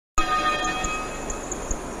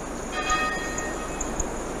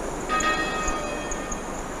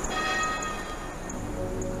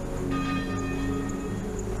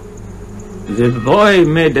The boy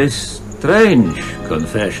made a strange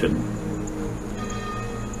confession.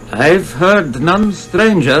 I've heard none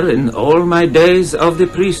stranger in all my days of the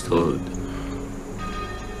priesthood.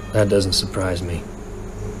 That doesn't surprise me.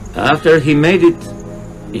 After he made it,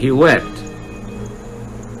 he wept.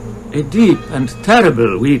 A deep and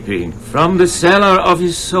terrible weeping from the cellar of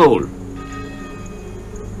his soul.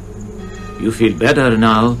 You feel better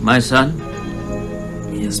now, my son?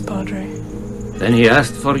 Yes, Padre. Then he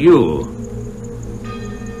asked for you.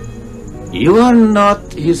 You are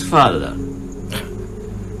not his father.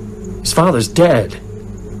 His father's dead.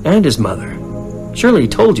 And his mother. Surely he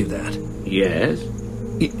told you that. Yes?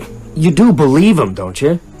 You do believe him, don't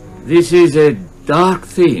you? This is a dark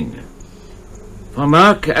thing. For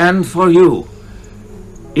Mark and for you.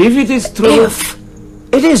 If it is true... If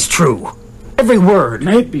it is true. Every word.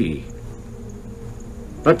 Maybe.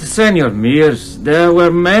 But, Senor Mears, there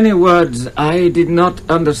were many words I did not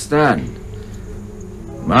understand.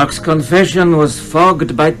 Mark's confession was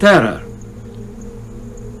fogged by terror.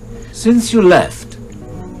 Since you left,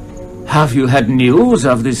 have you had news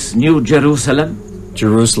of this new Jerusalem?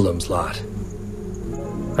 Jerusalem's Lot.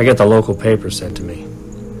 I get the local paper sent to me.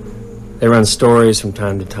 They run stories from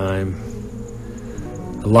time to time.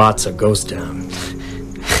 The Lot's a ghost town.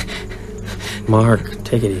 Mark,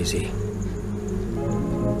 take it easy.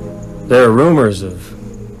 There are rumors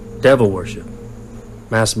of devil worship,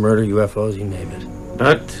 mass murder, UFOs, you name it.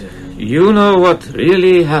 But you know what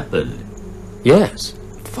really happened? Yes.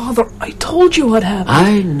 Father, I told you what happened.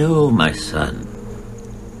 I know, my son.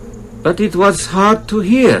 But it was hard to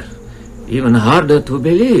hear, even harder to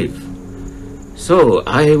believe. So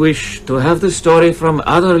I wish to have the story from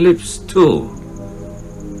other lips too.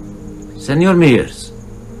 Senor Mears.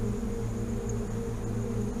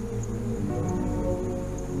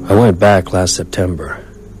 I went back last September.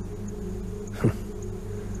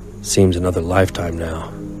 Seems another lifetime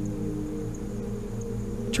now.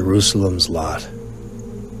 Jerusalem's Lot.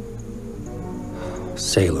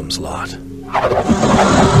 Salem's Lot.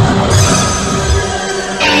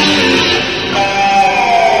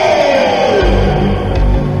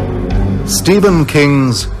 Stephen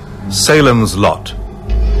King's Salem's Lot.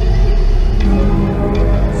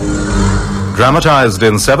 Dramatized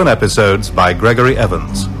in 7 episodes by Gregory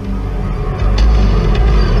Evans.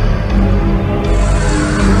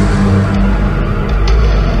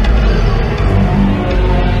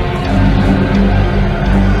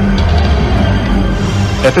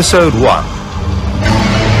 Episode 1.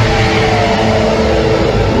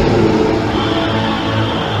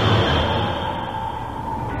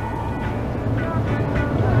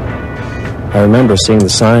 I remember seeing the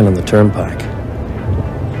sign on the turnpike.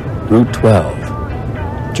 Route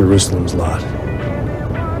 12, Jerusalem's Lot.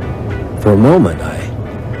 For a moment,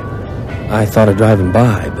 I thought of driving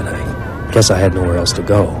by, but I guess I had nowhere else to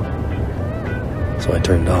go. So I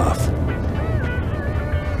turned off.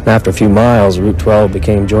 After a few miles, Route 12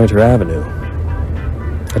 became Jointer Avenue.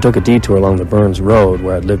 I took a detour along the Burns Road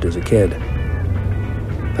where I'd lived as a kid,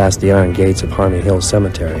 past the iron gates of Harmony Hill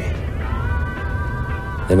Cemetery,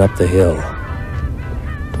 then up the hill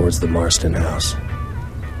towards the Marston house.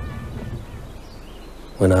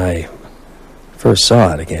 When I first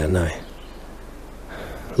saw it again,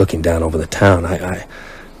 looking down over the town, I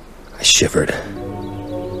shivered.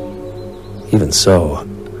 Even so,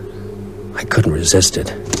 I couldn't resist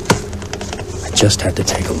it. I just had to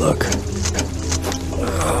take a look.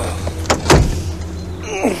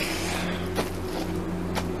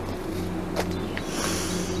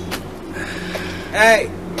 Hey,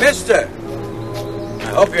 mister!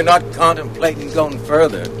 I hope you're not contemplating going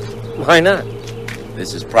further. Why not?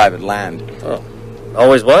 This is private land. Oh,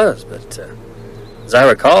 always was, but as I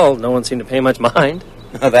recall, no one seemed to pay much mind.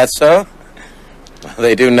 Oh, that's so? Well,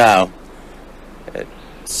 they do now. It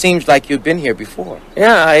seems like you've been here before.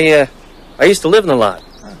 Yeah, I used to live in the lot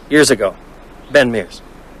years ago. Ben Mears.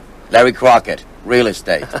 Larry Crockett, real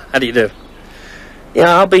estate. How do you do?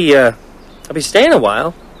 Yeah, I'll be staying a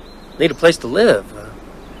while. Need a place to live.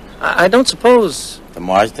 I don't suppose... The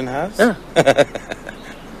Marsden house? Yeah.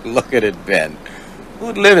 Look at it, Ben.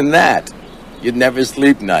 Who'd live in that? You'd never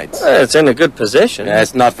sleep nights. It's in a good position.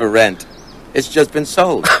 It's not for rent. It's just been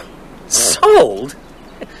sold. Sold?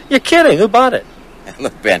 You're kidding. Who bought it?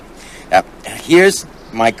 Look, Ben, here's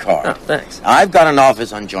my card. Oh, thanks. I've got an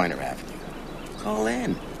office on Joiner Avenue. Call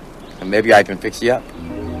in, and maybe I can fix you up.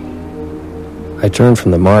 I turned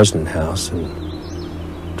from the Marsden house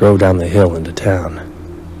and drove down the hill into town.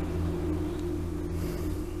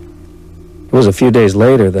 It was a few days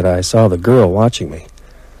later that I saw the girl watching me.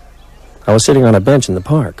 I was sitting on a bench in the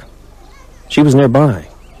park. She was nearby,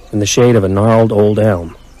 in the shade of a gnarled old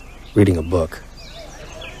elm. reading a book.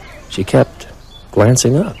 She kept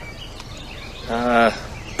glancing up.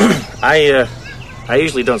 I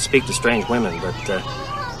usually don't speak to strange women, but,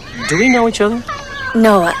 do we know each other?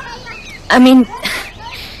 No, I mean,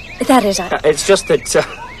 that is... It's just that,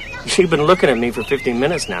 you've been looking at me for 15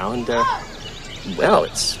 minutes now, and, well,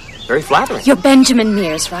 it's very flattering. You're Benjamin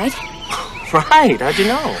Mears, right? Right, how'd you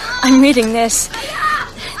know? I'm reading this.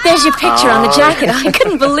 There's your picture on the jacket. I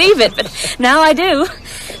couldn't believe it, but now I do.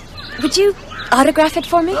 Would you autograph it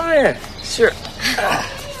for me? Oh, yeah, sure.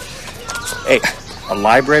 Hey, a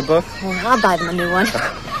library book? Well, I'll buy them a new one.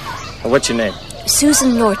 What's your name?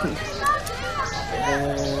 Susan Norton.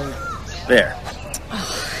 There. Oh,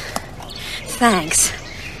 thanks.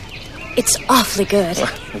 It's awfully good. Well,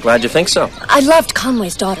 I'm glad you think so. I loved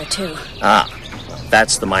Conway's Daughter, too. Ah,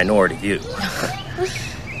 that's the minority view.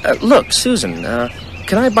 Look, Susan,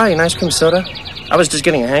 can I buy you an ice cream soda? I was just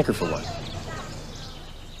getting a hanker for one.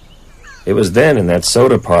 It was then in that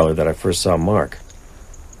soda parlor that I first saw Mark.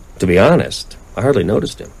 To be honest, I hardly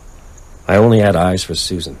noticed him. I only had eyes for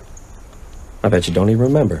Susan. I bet you don't even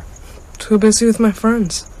remember. Too busy with my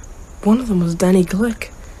friends. One of them was Danny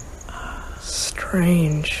Glick.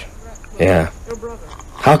 Strange. Yeah.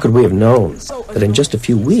 How could we have known that in just a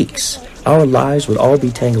few weeks, our lives would all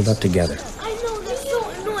be tangled up together? I know, that's so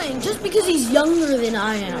annoying, just because he's younger than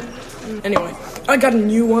I am. Anyway, I got a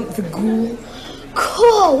new one, the Ghoul.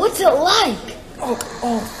 Cool, what's it like? Oh,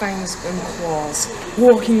 all fangs and claws,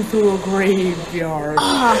 walking through a graveyard.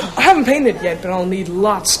 I haven't painted yet, but I'll need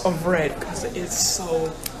lots of red, because it's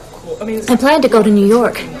so cool. I plan to go to New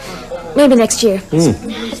York. Maybe next year.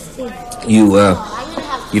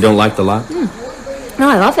 You don't like the lot? No,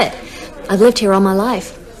 I love it. I've lived here all my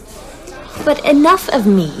life. But enough of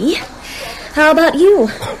me. How about you?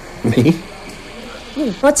 Me?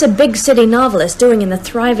 What's a big city novelist doing in the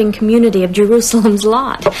thriving community of Jerusalem's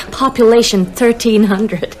Lot? Population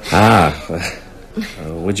 1,300.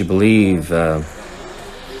 Would you believe,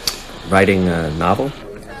 writing a novel?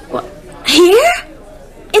 What? Here?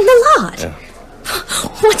 In the lot? Yeah.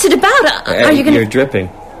 What's it about? Are you gonna... You're dripping.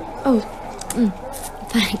 Oh,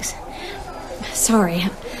 thanks. Sorry.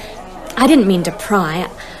 I didn't mean to pry.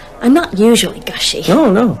 I'm not usually gushy.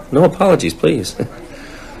 No apologies, please.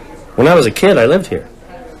 When I was a kid, I lived here,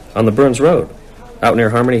 on the Burns Road, out near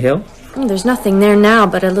Harmony Hill. There's nothing there now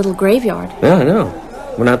but a little graveyard. Yeah, I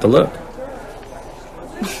know. Went out to look.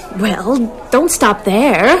 Well, don't stop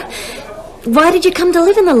there. Why did you come to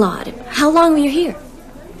live in the lot? How long were you here?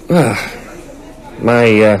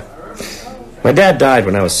 My dad died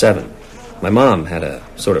when I was 7. My mom had a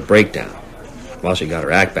sort of breakdown. While she got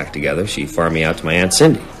her act back together, she farmed me out to my Aunt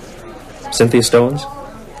Cindy. Cynthia Stowens.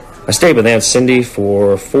 I stayed with Aunt Cindy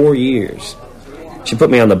for 4 years. She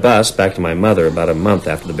put me on the bus back to my mother about a month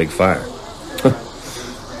after the big fire.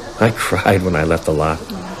 I cried when I left the lot.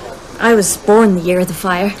 I was born the year of the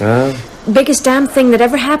fire. Biggest damn thing that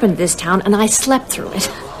ever happened to this town, and I slept through it.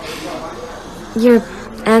 Your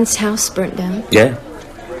aunt's house burnt down? Yeah.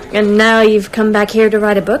 And now you've come back here to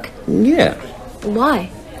write a book? Yeah.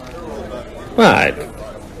 Why? Why?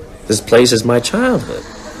 This place is my childhood,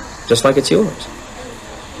 just like it's yours.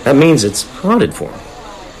 That means it's haunted for me.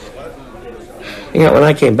 You know, when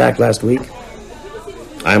I came back last week,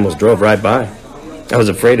 I almost drove right by. I was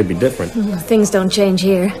afraid it'd be different. Things don't change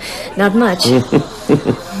here. Not much.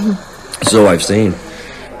 So I've seen.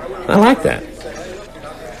 I like that.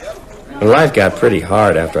 My life got pretty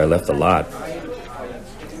hard after I left the lot.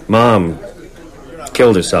 Mom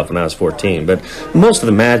killed herself when I was 14, but most of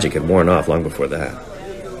the magic had worn off long before that.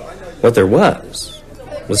 What there was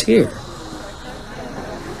here.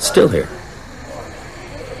 Still here.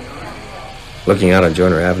 Looking out on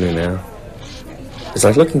Joyner Avenue now, it's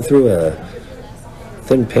like looking through a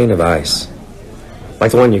thin pane of ice,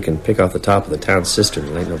 like the one you can pick off the top of the town cistern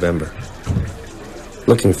in late November.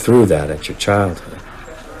 Looking through that at your childhood.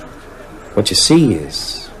 What you see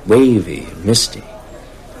is wavy and misty.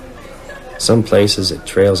 Some places it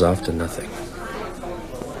trails off to nothing.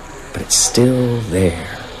 But it's still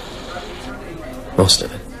there. Most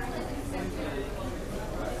of it.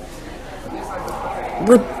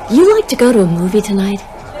 Would you like to go to a movie tonight?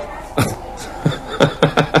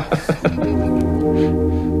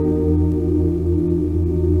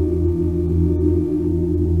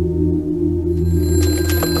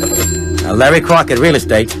 Larry Crockett, real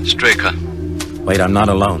estate. Straker. Wait, I'm not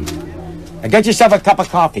alone. Now get yourself a cup of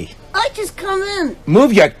coffee. I just come in.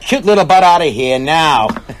 Move your cute little butt out of here now.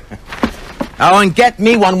 Oh, and get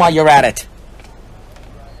me one while you're at it.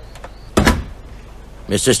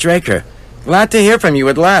 Mr. Straker, glad to hear from you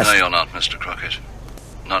at last. No, you're not, Mr. Crockett.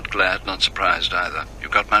 Not glad, not surprised either. You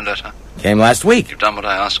got my letter? Came last week. You've done what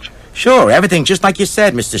I asked. Sure, everything just like you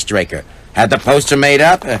said, Mr. Straker. Had the poster made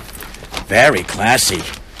up. Very classy.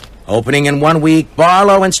 Opening in 1 week,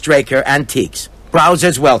 Barlow and Straker Antiques.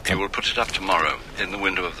 Browsers welcome. You will put it up tomorrow in the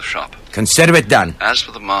window of the shop. Consider it done. As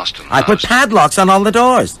for the Marston I put house, padlocks on all the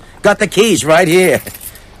doors. Got the keys right here.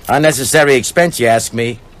 Unnecessary expense, you ask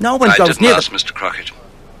me. No one I goes didn't near ask Mr. Crockett.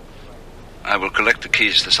 I will collect the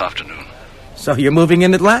keys this afternoon. So you're moving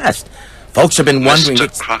in at last. Folks have been wondering...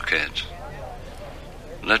 Mr. Crockett,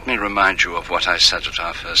 let me remind you of what I said at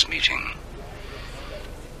our first meeting.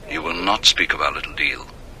 You will not speak of our little deal,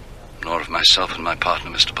 nor of myself and my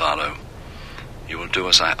partner, Mr. Barlow. You will do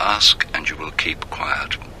as I ask, and you will keep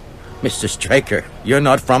quiet. Mr. Straker, you're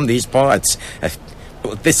not from these parts.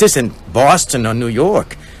 This isn't Boston or New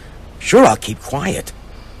York. Sure, I'll keep quiet.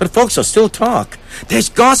 But folks will still talk. There's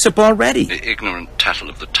gossip already. The ignorant tattle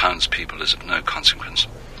of the townspeople is of no consequence.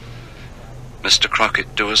 Mr.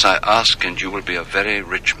 Crockett, do as I ask, and you will be a very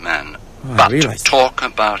rich man. But talk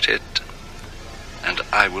about it, and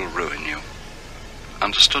I will ruin you.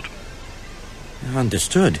 Understood?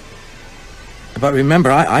 Understood. But remember,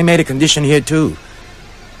 I made a condition here, too.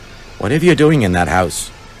 Whatever you're doing in that house,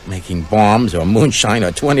 making bombs or moonshine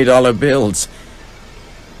or $20 bills,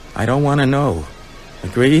 I don't want to know.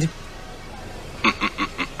 Agreed?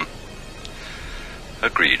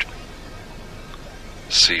 Agreed.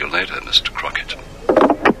 See you later, Mr. Crockett.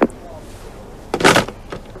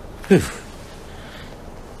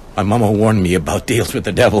 My mama warned me about deals with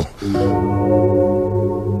the devil.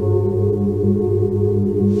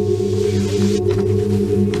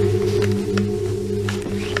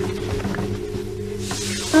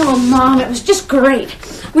 Oh, Mom, it was just great.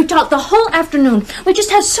 We talked the whole afternoon. We just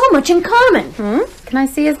had so much in common. Can I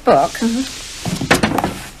see his book?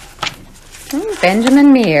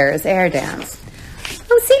 Benjamin Mears, Air Dance.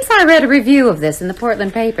 Well, it seems I read a review of this in the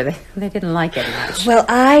Portland paper. They didn't like it much. Well,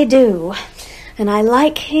 I do. And I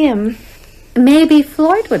like him. Maybe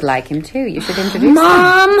Floyd would like him, too. You should introduce him.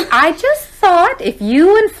 Mom! I just thought if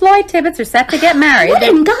you and Floyd Tibbetts are set to get married... What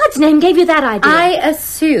in God's name gave you that idea? I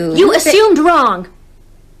assumed... You assumed wrong.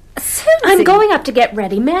 Susie. I'm going up to get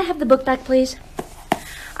ready. May I have the book back, please?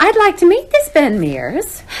 I'd like to meet this Ben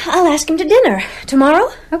Mears. I'll ask him to dinner.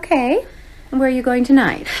 Tomorrow? Okay. And where are you going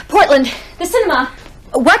tonight? Portland. The cinema.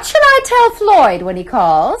 What shall I tell Floyd when he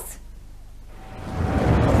calls?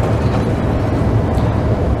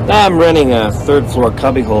 I'm renting a third-floor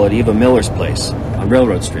cubbyhole at Eva Miller's place on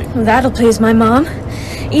Railroad Street. That'll please my mom.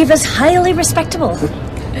 Eva's highly respectable.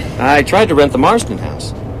 I tried to rent the Marston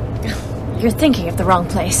house. You're thinking of the wrong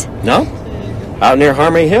place. No? Out near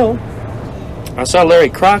Harmony Hill. I saw Larry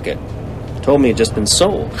Crockett. Told me it had just been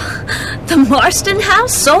sold. The Marston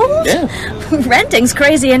house sold? Yeah. Renting's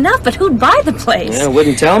crazy enough, but who'd buy the place? Yeah,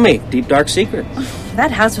 wouldn't tell me. Deep, dark secret. That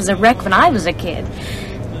house was a wreck when I was a kid.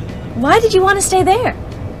 Why did you want to stay there?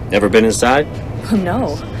 Never been inside? Oh,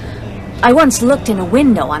 no. I once looked in a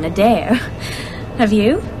window on a dare. Have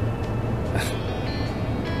you?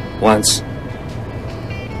 Once.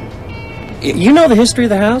 You know the history of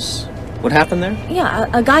the house? What happened there? Yeah,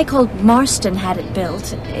 a guy called Marston had it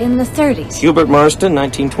built in the 30s. Hubert Marston,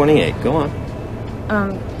 1928. Go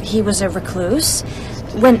on. He was a recluse,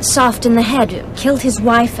 went soft in the head, killed his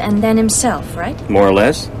wife and then himself, right? More or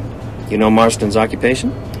less. You know Marston's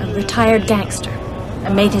occupation? A retired gangster.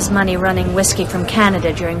 Made his money running whiskey from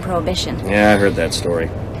Canada during Prohibition. Yeah, I heard that story.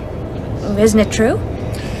 Isn't it true?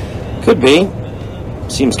 Could be.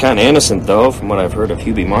 Seems kind of innocent, though, from what I've heard of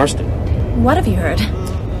Hubie Marston. What have you heard?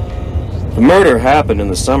 The murder happened in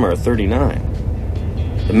the summer of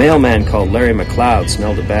 '39. The mailman called Larry McLeod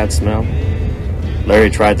smelled a bad smell. Larry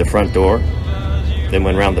tried the front door, then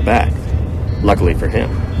went round the back. Luckily for him.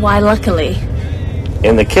 Why luckily?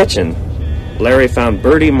 In the kitchen, Larry found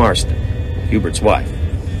Bertie Marston, Hubert's wife.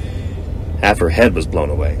 Half her head was blown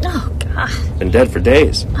away. Oh, God. Been dead for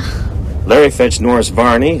days. Larry fetched Norris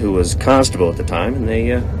Varney, who was constable at the time, and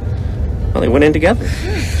they went in together.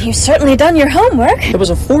 You've certainly done your homework. There was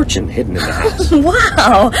a fortune hidden in the house.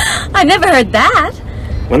 Wow. I never heard that.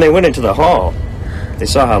 When they went into the hall, they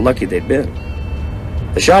saw how lucky they'd been.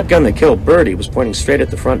 The shotgun that killed Bertie was pointing straight at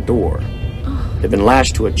the front door. It had been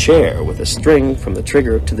lashed to a chair with a string from the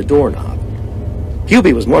trigger to the doorknob.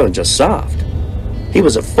 Hubie was more than just soft. He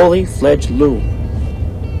was a fully fledged loon.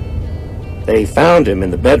 They found him in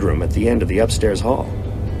the bedroom at the end of the upstairs hall,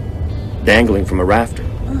 dangling from a rafter.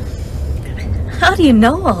 How do you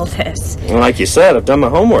know all this? Well, like you said, I've done my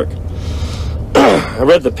homework. I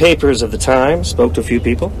read the papers of the time, spoke to a few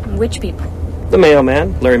people. Which people? The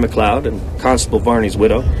mailman, Larry McLeod, and Constable Varney's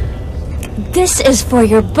widow. This is for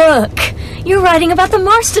your book. You're writing about the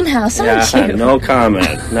Marston house, aren't you? No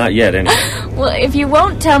comment. Not yet, anyway. Well, if you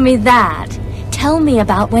won't tell me that, tell me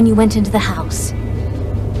about when you went into the house.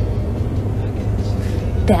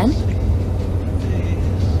 Ben?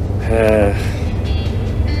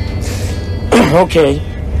 Okay.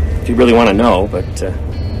 If you really want to know, but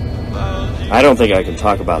I don't think I can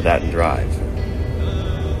talk about that and drive.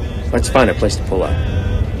 Let's find a place to pull up.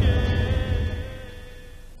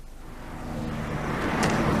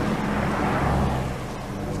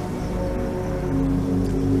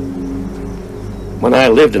 When I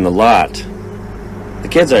lived in the lot, the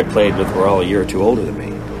kids I played with were all a year or two older than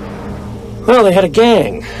me. Well, they had a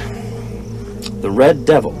gang. The Red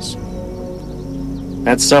Devils.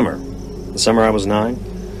 That summer, the summer I was 9,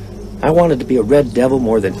 I wanted to be a Red Devil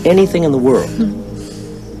more than anything in the world.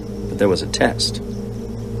 But there was a test.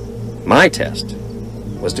 My test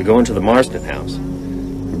was to go into the Marston house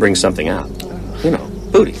and bring something out. You know,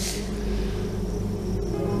 booty.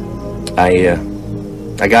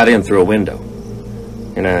 I got in through a window.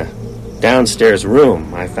 In a downstairs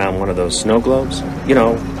room, I found one of those snow globes. You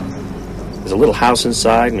know, there's a little house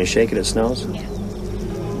inside and you shake it, it snows. Yeah.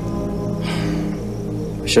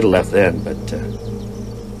 I should have left then, but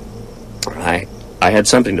I had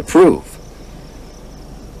something to prove.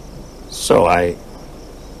 So I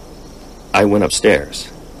went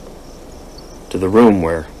upstairs to the room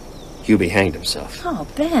where Hubie hanged himself. Oh,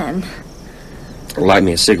 Ben. Light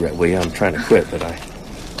me a cigarette, will you? I'm trying to quit, but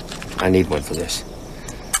I need one for this.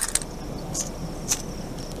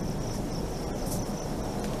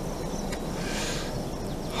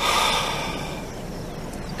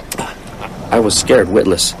 I was scared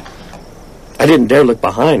witless. I didn't dare look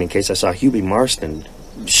behind in case I saw Hubie Marston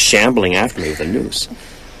shambling after me with a noose.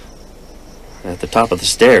 At the top of the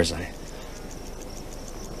stairs, I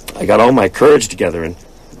got all my courage together and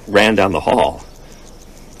ran down the hall.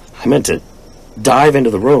 I meant to dive into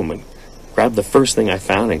the room and grab the first thing I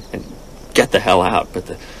found and get the hell out.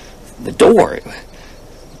 But the door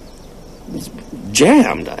was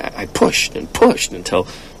jammed. I pushed and pushed until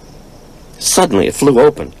suddenly it flew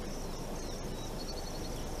open.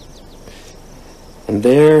 And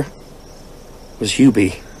there was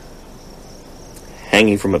Hubie,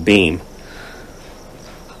 hanging from a beam.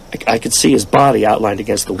 I could see his body outlined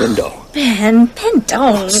against the window. Ben,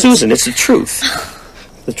 don't. Susan, it's the truth.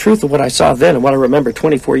 The truth of what I saw then and what I remember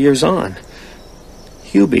 24 years on.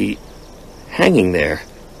 Hubie, hanging there.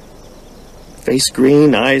 Face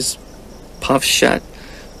green, eyes puffed shut,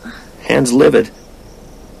 hands livid.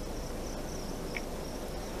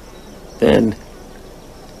 Then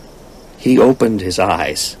he opened his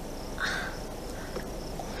eyes.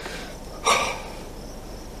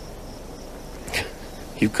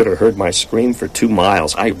 You could have heard my scream for 2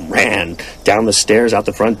 miles. I ran down the stairs, out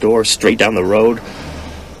the front door, straight down the road.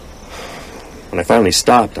 When I finally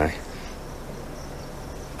stopped, I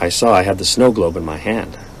saw I had the snow globe in my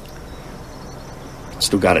hand.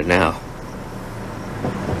 Still got it now.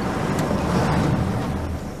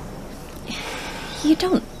 You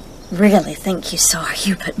don't really think you saw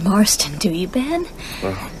Hubert Marston, do you, Ben?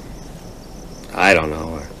 Well, I don't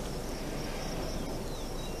know.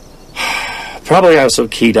 Probably I was so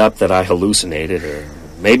keyed up that I hallucinated, or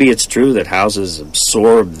maybe it's true that houses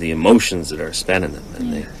absorb the emotions that are spent in them,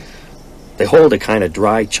 and they hold a kind of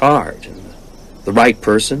dry charge. And the right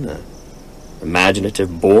person, an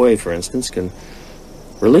imaginative boy, for instance, can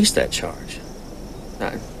release that charge.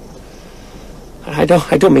 I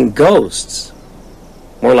don't mean ghosts.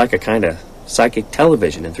 More like a kind of psychic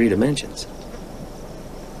television in 3 dimensions.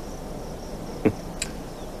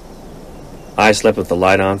 I slept with the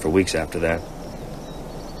light on for weeks after that.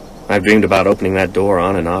 I've dreamed about opening that door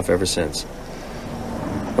on and off ever since.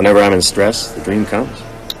 Whenever I'm in stress, the dream comes.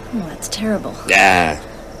 Oh, that's terrible. Yeah,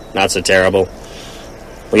 not so terrible.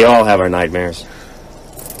 We all have our nightmares.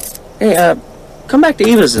 Hey, come back to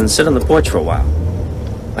Eva's and sit on the porch for a while.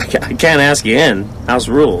 I can't ask you in, house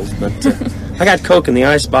rules, but I got Coke in the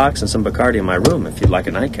icebox and some Bacardi in my room if you'd like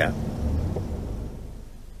a nightcap.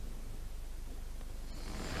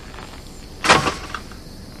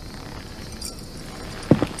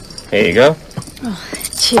 Here you go. Oh,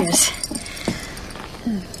 cheers.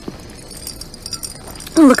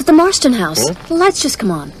 Look at the Marston house. Huh? The lights just come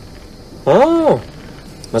on. Oh,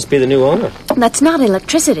 must be the new owner. That's not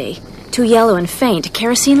electricity. Too yellow and faint. A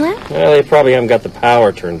kerosene lamp? Well, they probably haven't got the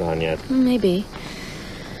power turned on yet. Maybe.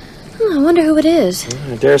 I wonder who it is.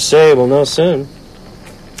 I dare say we'll know soon.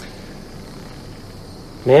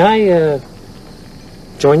 May I,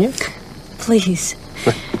 join you? Please.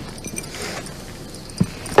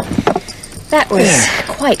 That was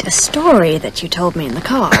quite a story that you told me in the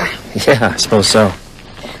car. Yeah, I suppose so.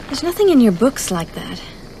 There's nothing in your books like that.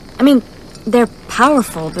 I mean, they're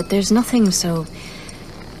powerful, but there's nothing so...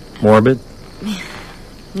 Morbid?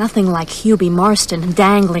 Nothing like Hubie Marston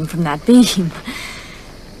dangling from that beam.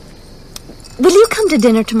 Will you come to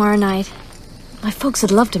dinner tomorrow night? My folks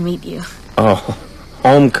would love to meet you. Oh,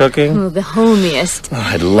 home cooking? Oh, the homiest. Oh,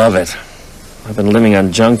 I'd love it. I've been living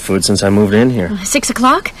on junk food since I moved in here. 6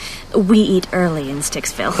 o'clock? We eat early in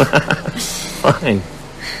Sticksville. Fine.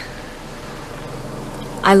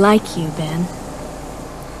 I like you, Ben.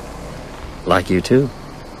 Like you, too.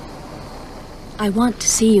 I want to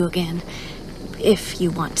see you again, if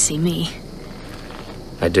you want to see me.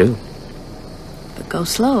 I do. But go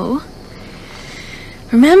slow.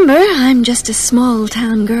 Remember, I'm just a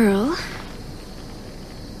small-town girl.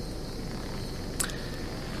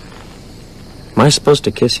 Am I supposed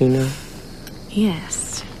to kiss you now?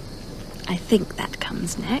 Yes. I think that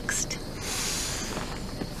comes next.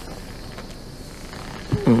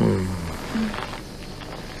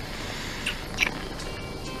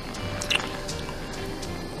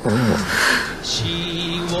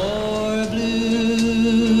 She wore blue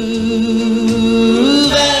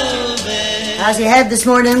velvet. How's your head this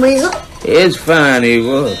morning, Weasel? It's fine,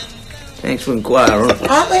 Eva. Thanks for inquiring.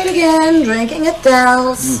 Out late again, drinking at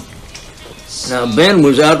Dell's. Now, Ben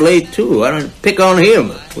was out late, too. I don't pick on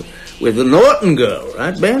him. With the Norton girl,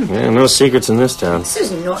 right, Ben? Yeah, no secrets in this town.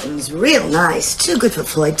 Susan Norton's real nice. Too good for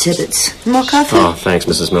Floyd Tibbetts. More coffee? Oh, thanks,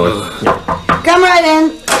 Mrs. Miller. Come right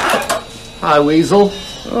in. Hi, Weasel.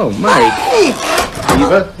 Oh, Mike. Hey,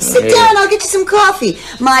 Eva. sit down. I'll get you some coffee.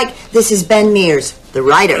 Mike, this is Ben Mears, the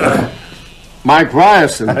writer. Mike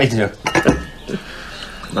Ryerson. How do you do?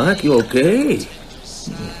 Mike, you okay?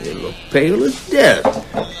 You look pale as death.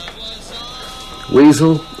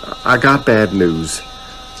 Weasel, I got bad news.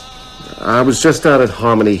 I was just out at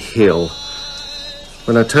Harmony Hill.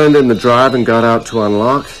 When I turned in the drive and got out to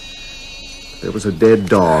unlock, there was a dead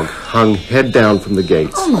dog hung head down from the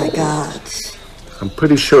gates. Oh, my God. I'm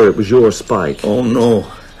pretty sure it was your Spike. Oh, no.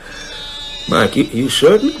 Mike, you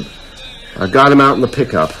certain? I got him out in the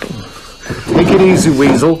pickup. Take it easy,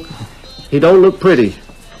 Weasel. He don't look pretty.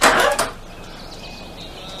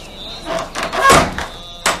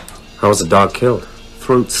 How was the dog killed?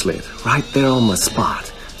 Throat slit, right there on my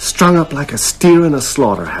spot. Strung up like a steer in a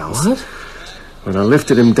slaughterhouse. What? When I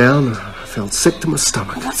lifted him down, I felt sick to my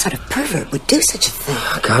stomach. What sort of pervert would do such a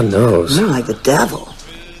thing? God knows. More like the devil.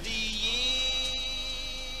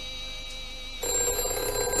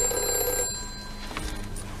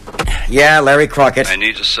 Yeah, Larry Crockett. I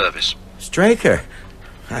need a service. Straker,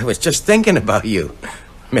 I was just thinking about you.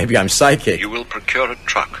 Maybe I'm psychic. You will procure a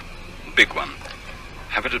truck. A big one.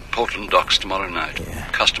 Have it at Portland Docks tomorrow night. Yeah.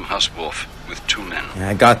 Custom House Wharf with 2 men.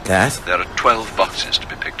 I got that. There are 12 boxes to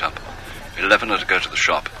be picked up. 11 are to go to the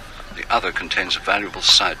shop. The other contains a valuable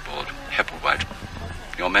sideboard, Hepplewhite.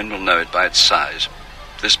 Your men will know it by its size.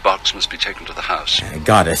 This box must be taken to the house. I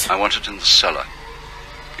got it. I want it in the cellar.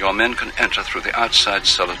 Your men can enter through the outside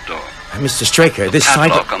cellar door. Mr. Straker, The this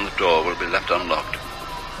padlock on the door will be left unlocked.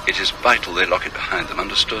 It is vital they lock it behind them,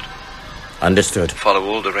 understood? Understood. Follow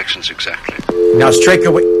all directions exactly. Now, Straker,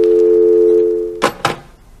 wait.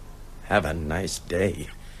 Have a nice day.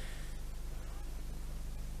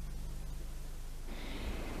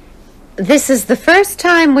 This is the first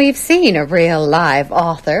time we've seen a real live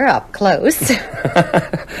author up close.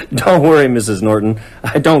 Don't worry, Mrs. Norton.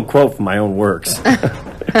 I don't quote from my own works.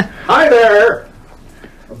 Hi there.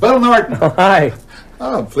 Bill Norton. Oh, hi.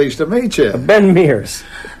 Oh, pleased to meet you. Ben Mears.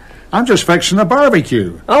 I'm just fixing a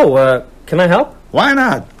barbecue. Oh, can I help? Why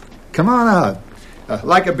not? Come on out.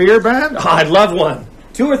 Like a beer band? Oh, I'd love one.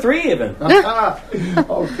 2 or 3 even.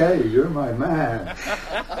 Okay, you're my man.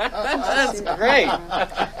 That's great.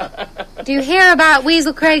 Do you hear about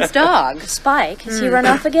Weasel Craig's dog? Spike, has he run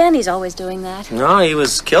off again? He's always doing that. No, he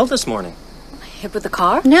was killed this morning. Hit with the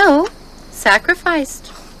car? No, sacrificed.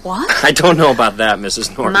 What? I don't know about that,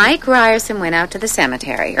 Mrs. Norton. Mike Ryerson went out to the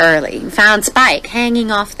cemetery early and found Spike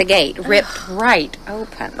hanging off the gate, ripped right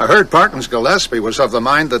open. I heard Parkins Gillespie was of the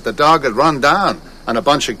mind that the dog had run down and a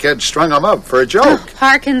bunch of kids strung him up for a joke.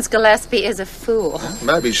 Parkins Gillespie is a fool.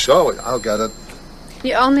 Maybe so. I'll get it.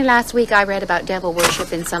 Only last week I read about devil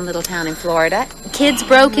worship in some little town in Florida. Kids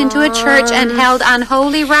broke into a church and held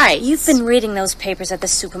unholy rites. You've been reading those papers at the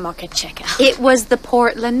supermarket checkout. It was the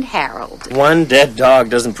Portland Herald. One dead dog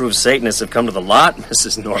doesn't prove Satanists have come to the lot,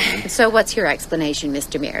 Mrs. Norton. So what's your explanation,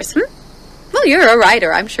 Mr. Mears? Well, you're a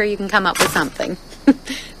writer. I'm sure you can come up with something.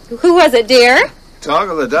 Who was it, dear? Talk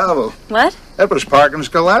of the devil. What? It was Parkins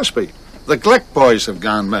Gillespie. The Glick boys have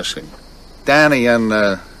gone missing. Danny and,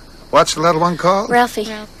 What's the little one called? Ralphie.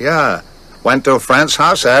 Yeah. Went to a friend's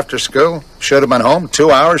house after school. Should have been home 2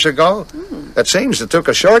 hours ago. It seems they took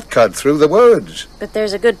a shortcut through the woods. But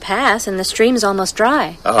there's a good pass, and the stream's almost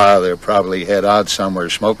dry. They're probably hid out somewhere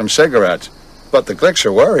smoking cigarettes. But the Glicks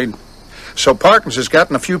are worried. So Parkins is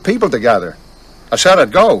getting a few people together. I said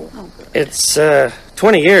I'd go. It's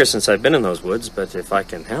 20 years since I've been in those woods, but if I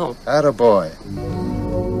can help. Attaboy.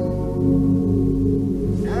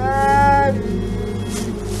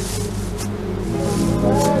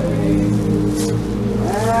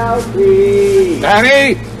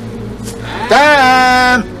 Danny!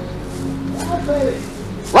 Dan!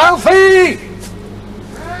 Ralphie!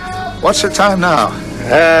 What's the time now?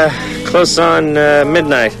 Close on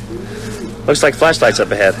midnight. Looks like flashlights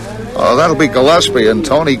up ahead. Oh, that'll be Gillespie and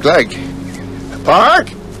Tony Glick.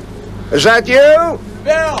 Park? Is that you?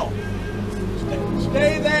 Bill!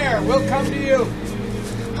 Stay there. We'll come to you.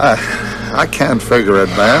 I can't figure it,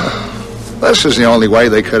 man. This is the only way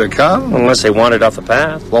they could have come. Unless they wandered off the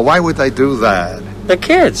path. Well, why would they do that? They're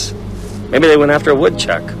kids. Maybe they went after a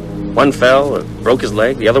woodchuck. One fell, broke his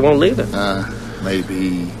leg, the other won't leave it.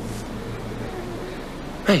 Maybe.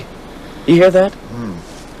 Hey, you hear that?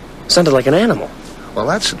 Sounded like an animal. Well,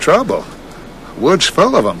 that's the trouble. Wood's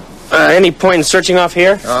full of them. Any point in searching off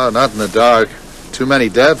here? Oh, not in the dark. Too many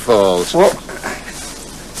deadfalls. Well,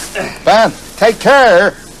 Ben, take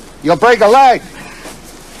care. You'll break a leg.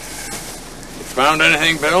 Found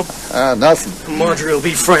anything, Bill? Nothing. Marjorie will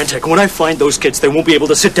be frantic. When I find those kids, they won't be able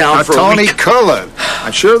to sit down for Tony a week. Cullen.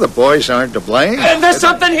 I'm sure the boys aren't to blame. And there's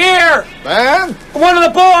something here! Ben? One of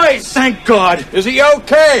the boys! Thank God. Is he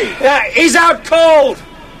okay? He's out cold!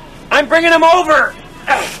 I'm bringing him over!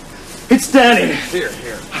 It's Danny. Here.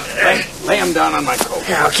 Lay him down on my coat.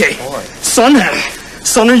 Yeah, okay. Son,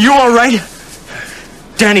 are you all right?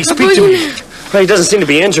 Danny, speak to me. Well, he doesn't seem to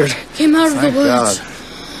be injured. Came out of Thank the woods. God.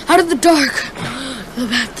 Out of the dark. The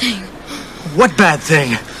bad thing. What bad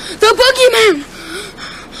thing? The boogeyman!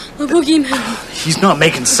 The boogeyman. He's not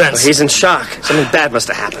making sense. Well, he's in shock. Something bad must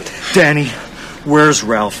have happened. Danny, where's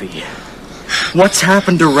Ralphie? What's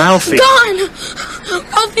happened to Ralphie? Gone!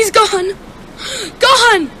 Ralphie's gone!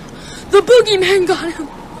 Gone! The boogeyman got him.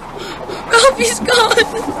 Ralphie's gone!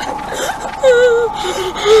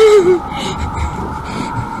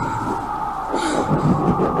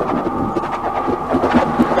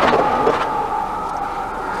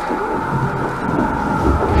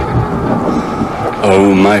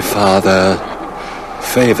 O my Father,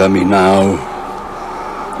 favor me now.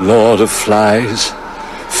 Lord of flies,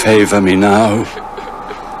 favor me now.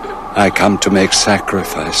 I come to make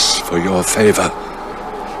sacrifice for your favor.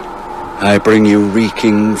 I bring you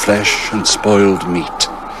reeking flesh and spoiled meat.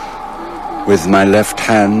 With my left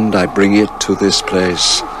hand I bring it to this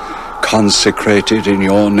place, consecrated in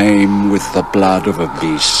your name with the blood of a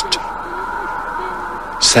beast.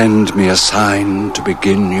 Send me a sign to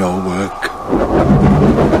begin your work.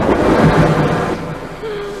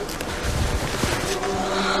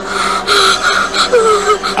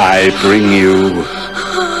 I bring you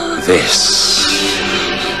this.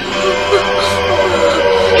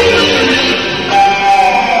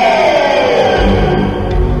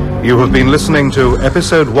 You have been listening to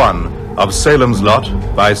Episode 1 of Salem's Lot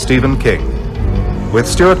by Stephen King, with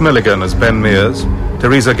Stuart Milligan as Ben Mears,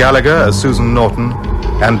 Teresa Gallagher as Susan Norton,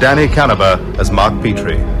 and Danny Canaber as Mark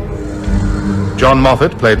Petrie. John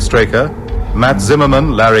Moffat played Straker, Matt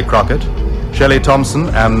Zimmerman, Larry Crockett, Shelley Thompson,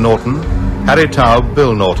 Ann Norton, Harry Taub,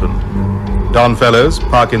 Bill Norton, Don Fellows,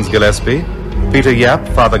 Parkins Gillespie, Peter Yapp,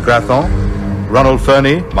 Father Grathon, Ronald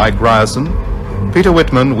Fernie, Mike Ryerson, Peter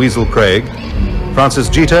Whitman, Weasel Craig, Francis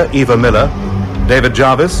Jeter, Eva Miller, David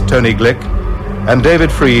Jarvis, Tony Glick, and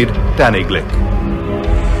David Freed, Danny Glick.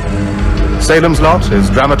 Salem's Lot is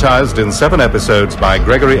dramatized in 7 episodes by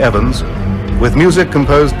Gregory Evans, with music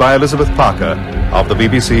composed by Elizabeth Parker of the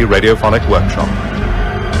BBC Radiophonic Workshop.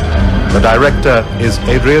 The director is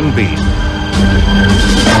Adrian Bean.